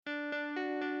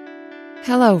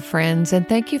Hello, friends, and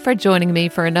thank you for joining me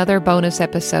for another bonus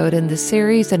episode in the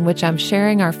series in which I'm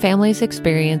sharing our family's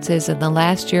experiences in the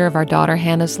last year of our daughter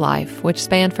Hannah's life, which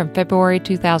spanned from February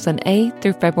 2008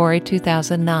 through February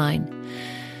 2009.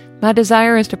 My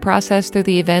desire is to process through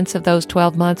the events of those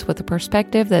 12 months with the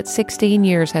perspective that 16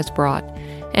 years has brought,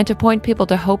 and to point people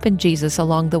to hope in Jesus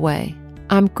along the way.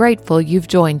 I'm grateful you've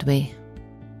joined me.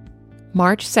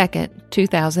 March 2nd,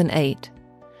 2008.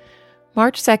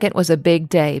 March 2nd was a big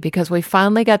day because we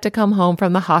finally got to come home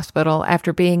from the hospital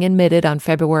after being admitted on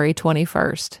February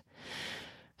 21st.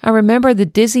 I remember the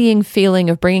dizzying feeling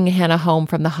of bringing Hannah home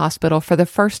from the hospital for the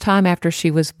first time after she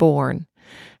was born.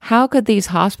 How could these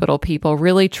hospital people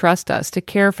really trust us to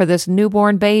care for this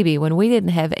newborn baby when we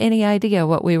didn't have any idea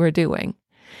what we were doing?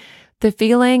 The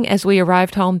feeling as we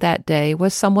arrived home that day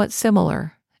was somewhat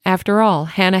similar. After all,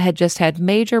 Hannah had just had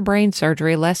major brain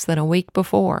surgery less than a week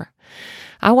before.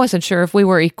 I wasn't sure if we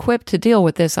were equipped to deal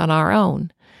with this on our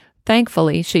own.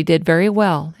 Thankfully, she did very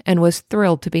well and was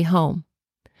thrilled to be home.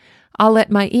 I'll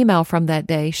let my email from that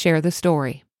day share the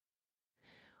story.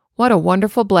 What a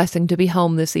wonderful blessing to be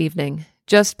home this evening.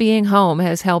 Just being home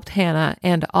has helped Hannah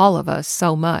and all of us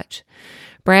so much.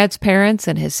 Brad's parents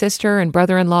and his sister and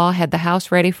brother-in-law had the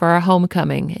house ready for our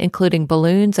homecoming, including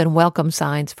balloons and welcome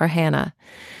signs for Hannah.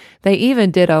 They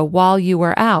even did a "while you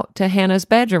were out" to Hannah's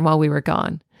bedroom while we were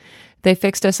gone. They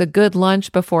fixed us a good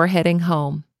lunch before heading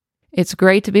home. It's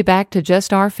great to be back to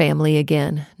just our family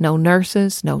again. No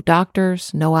nurses, no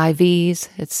doctors, no IVs,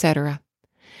 etc.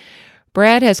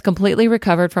 Brad has completely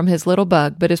recovered from his little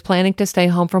bug, but is planning to stay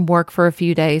home from work for a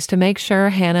few days to make sure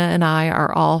Hannah and I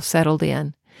are all settled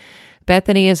in.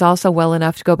 Bethany is also well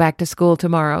enough to go back to school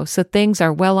tomorrow, so things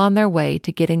are well on their way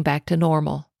to getting back to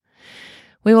normal.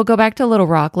 We will go back to Little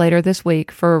Rock later this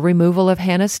week for a removal of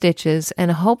Hannah's stitches,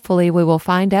 and hopefully we will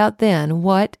find out then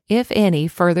what, if any,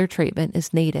 further treatment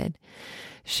is needed.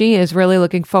 She is really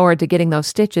looking forward to getting those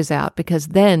stitches out because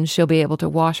then she'll be able to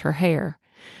wash her hair.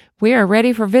 We are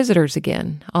ready for visitors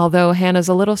again, although Hannah's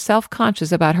a little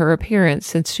self-conscious about her appearance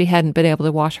since she hadn't been able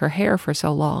to wash her hair for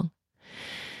so long.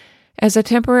 As a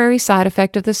temporary side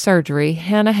effect of the surgery,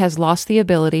 Hannah has lost the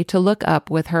ability to look up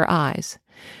with her eyes.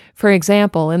 For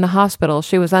example, in the hospital,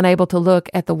 she was unable to look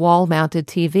at the wall-mounted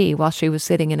TV while she was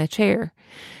sitting in a chair.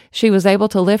 She was able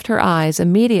to lift her eyes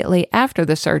immediately after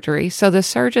the surgery, so the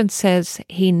surgeon says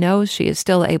he knows she is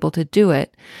still able to do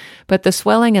it, but the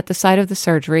swelling at the site of the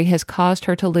surgery has caused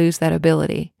her to lose that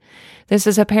ability. This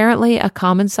is apparently a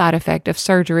common side effect of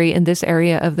surgery in this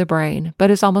area of the brain,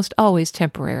 but is almost always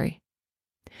temporary.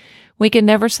 We can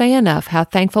never say enough how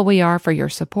thankful we are for your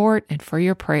support and for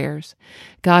your prayers.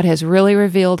 God has really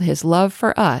revealed His love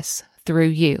for us through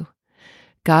you.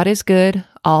 God is good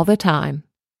all the time.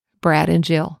 Brad and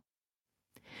Jill.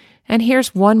 And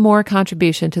here's one more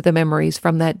contribution to the memories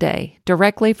from that day,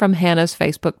 directly from Hannah's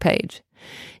Facebook page.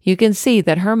 You can see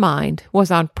that her mind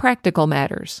was on practical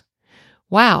matters.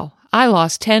 Wow, I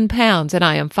lost 10 pounds and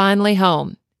I am finally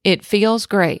home. It feels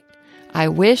great. I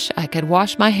wish I could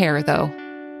wash my hair though.